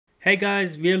Hey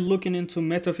guys, we are looking into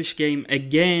Metafish game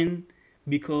again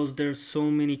because there's so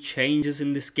many changes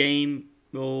in this game.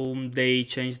 They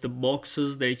changed the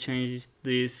boxes, they changed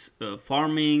this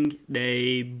farming,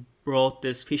 they brought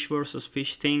this fish versus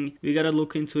fish thing. We gotta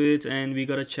look into it and we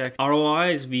gotta check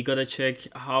ROIs, we gotta check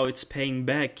how it's paying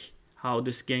back, how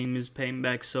this game is paying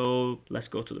back. So let's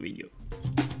go to the video.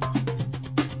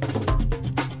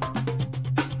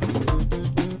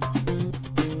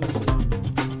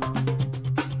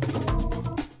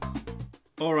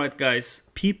 Alright guys,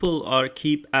 people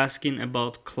keep asking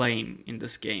about claim in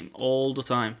this game all the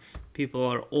time. People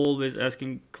are always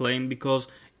asking claim because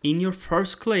in your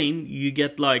first claim you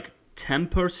get like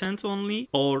 10% only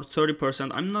or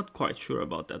 30%. I'm not quite sure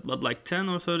about that, but like 10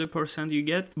 or 30% you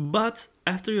get. But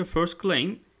after your first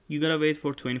claim, you gotta wait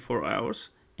for 24 hours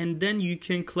and then you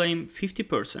can claim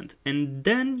 50% and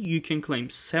then you can claim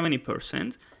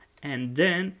 70% and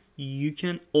then you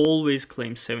can always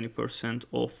claim 70%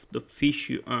 of the fish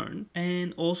you earn.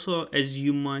 And also, as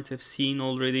you might have seen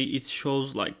already, it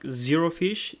shows like 0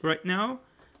 fish right now,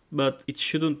 but it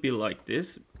shouldn't be like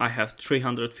this. I have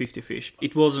 350 fish.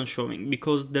 It wasn't showing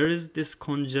because there is this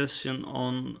congestion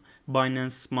on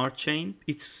Binance Smart Chain.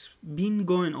 It's been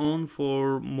going on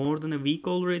for more than a week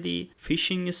already.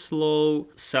 Fishing is slow,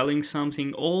 selling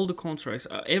something, all the contracts,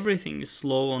 everything is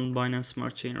slow on Binance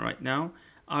Smart Chain right now.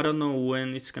 I don't know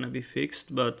when it's gonna be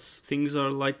fixed, but things are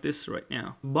like this right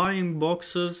now. Buying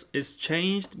boxes is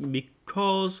changed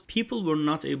because people were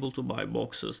not able to buy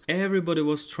boxes. Everybody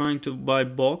was trying to buy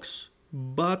box,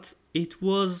 but it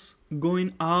was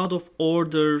going out of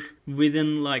order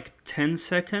within like 10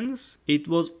 seconds. It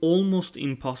was almost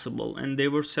impossible and they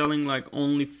were selling like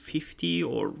only 50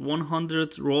 or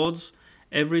 100 rods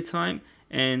every time.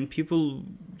 And people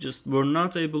just were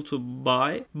not able to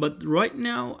buy. But right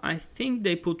now I think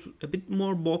they put a bit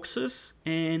more boxes,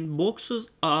 and boxes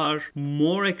are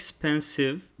more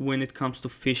expensive when it comes to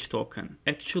fish token.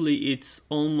 Actually it's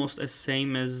almost the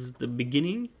same as the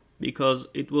beginning, because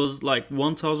it was like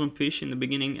 1000 fish in the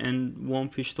beginning and one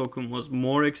fish token was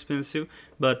more expensive,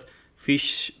 but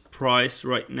fish price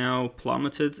right now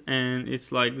plummeted and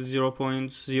it's like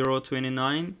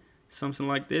 0.029, something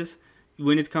like this.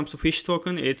 When it comes to fish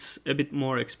token, it's a bit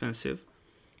more expensive,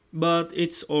 but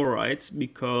it's alright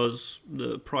because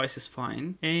the price is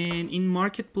fine. And in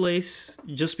marketplace,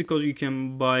 just because you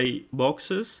can buy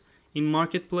boxes, in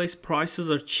marketplace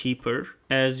prices are cheaper.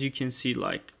 As you can see,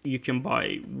 like you can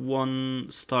buy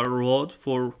 1-star rod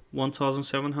for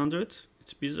 1700.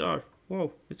 It's bizarre.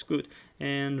 Wow, it's good.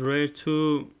 And rare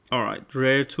 2, alright,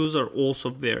 rare 2s are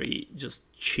also very just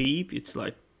cheap. It's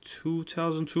like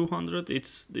 2200.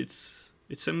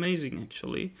 It's amazing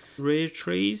actually. Rare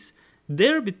trees,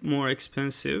 they're a bit more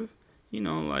expensive, you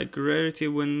know, like rarity,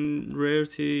 when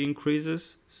rarity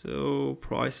increases, so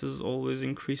prices always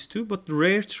increase too. But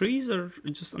rare trees are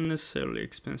just unnecessarily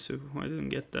expensive. I didn't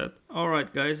get that.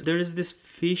 Alright guys, there is this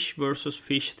fish versus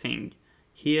fish thing.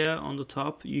 Here on the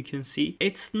top you can see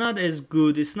it's not as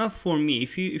good. It's not for me.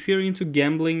 If you're into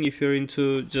gambling, if you're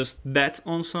into just bet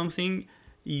on something,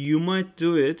 you might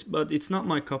do it, but it's not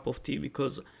my cup of tea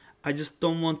because I just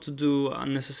don't want to do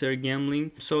unnecessary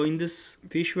gambling. So in this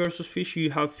fish versus fish, you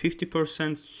have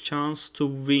 50% chance to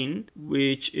win,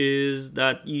 which is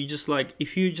that you just like,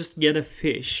 if you just get a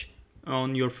fish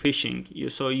on your fishing,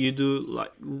 so you do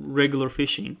like regular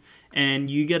fishing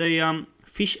and you get a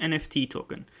fish NFT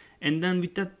token, and then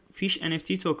with that fish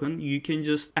NFT token you can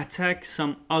just attack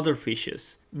some other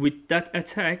fishes. With that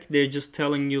attack they're just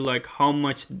telling you like how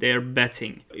much they're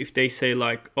betting. If they say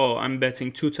like, oh, I'm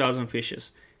betting 2000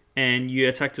 fishes, and you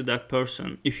attack to that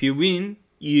person, if you win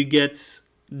you get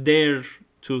their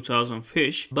 2000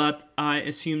 fish, but I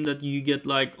assume that you get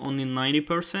like only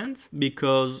 90%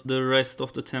 because the rest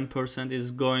of the 10%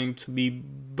 is going to be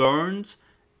burned.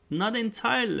 Not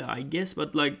entirely, I guess,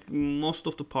 but like most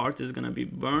of the part is gonna be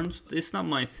burned. It's not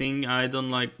my thing. I don't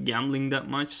like gambling that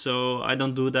much, so I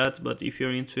don't do that. But if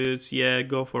you're into it, yeah,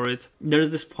 go for it. There's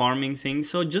this farming thing,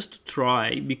 so just to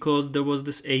try, because there was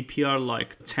this APR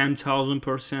like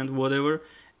 10,000%, whatever.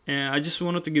 I just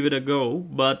wanted to give it a go,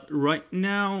 but right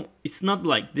now it's not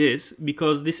like this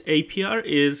because this APR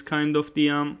is kind of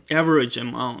the average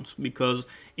amount, because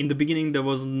in the beginning there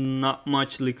was not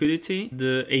much liquidity.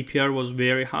 The APR was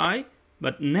very high,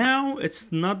 but now it's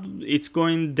not. It's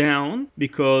going down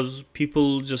because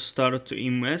people just started to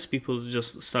invest. People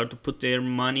just start to put their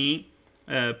money,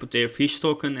 put their fish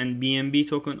token and BNB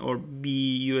token or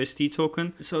BUSD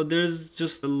token. So there's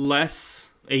just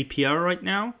less APR right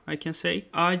now, I can say.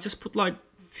 I just put like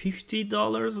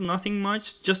 $50, nothing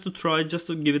much, just to try, just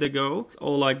to give it a go.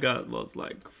 All I got was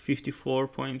like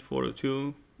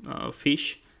 54.42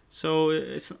 fish. So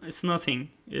it's nothing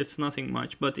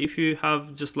much. But if you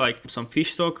have just like some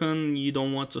fish token you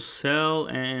don't want to sell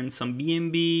and some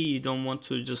BNB you don't want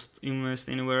to just invest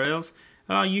anywhere else,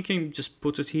 you can just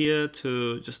put it here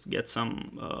to just get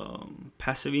some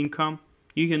passive income.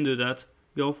 You can do that.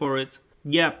 Go for it.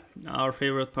 Yeah, our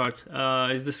favorite part.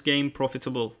 Is this game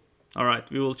profitable?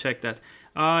 Alright, we will check that.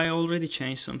 I already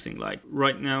changed something. Like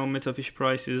right now Metafish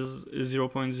price is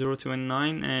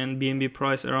 0.029 and BNB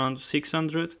price around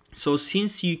 600. So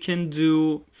since you can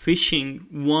do fishing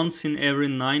once in every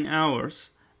 9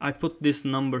 hours, I put this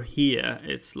number here.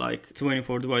 It's like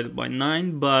 24 divided by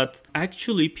 9, but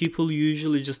actually people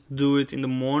usually just do it in the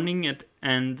morning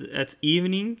and at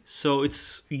evening, so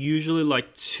it's usually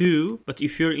like 2. But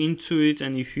if you're into it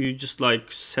and if you just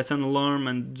like set an alarm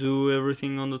and do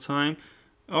everything on the time,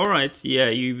 alright, yeah,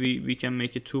 we can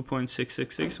make it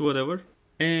 2.666, whatever.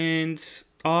 And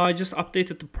I just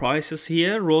updated the prices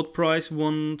here. Road price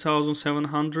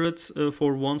 1,700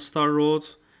 for 1-star road,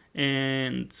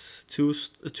 and two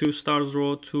stars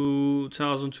road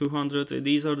 2,200.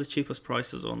 These are the cheapest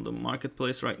prices on the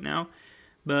marketplace right now,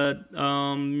 but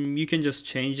you can just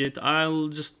change it. I'll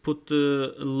just put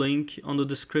the link on the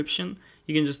description.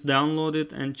 You can just download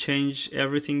it and change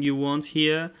everything you want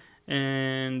here,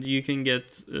 and you can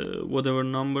get whatever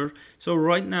number. So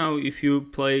right now if you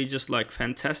play just like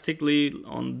fantastically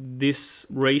on this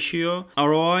ratio,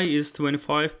 ROI is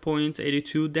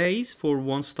 25.82 days for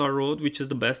 1-star road, which is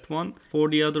the best one. For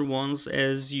the other ones,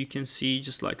 as you can see,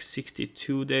 just like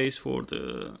 62 days for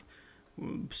the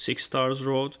 6 stars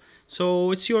road.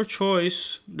 So it's your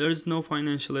choice. There's no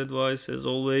financial advice as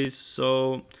always,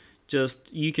 so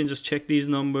you can just check these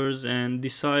numbers and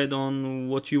decide on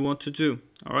what you want to do.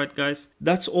 Alright guys,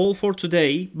 that's all for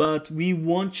today, but we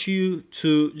want you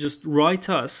to just write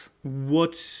us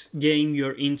what game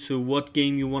you're into, what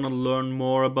game you want to learn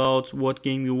more about, what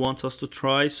game you want us to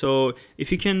try. So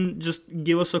if you can just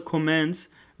give us a comment,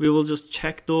 we will just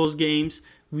check those games,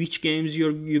 which games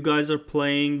you guys are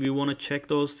playing. We want to check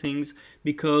those things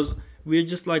because we're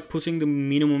just like putting the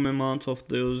minimum amount of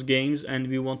those games, and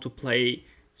we want to play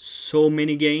so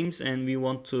many games, and we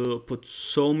want to put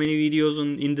so many videos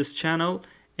in this channel,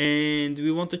 and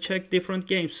we want to check different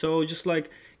games. So just like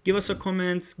give us a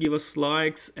comment, give us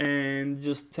likes, and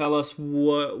just tell us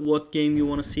what game you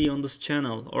want to see on this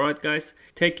channel. Alright guys,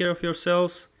 take care of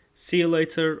yourselves. See you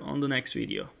later on the next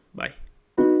video. Bye.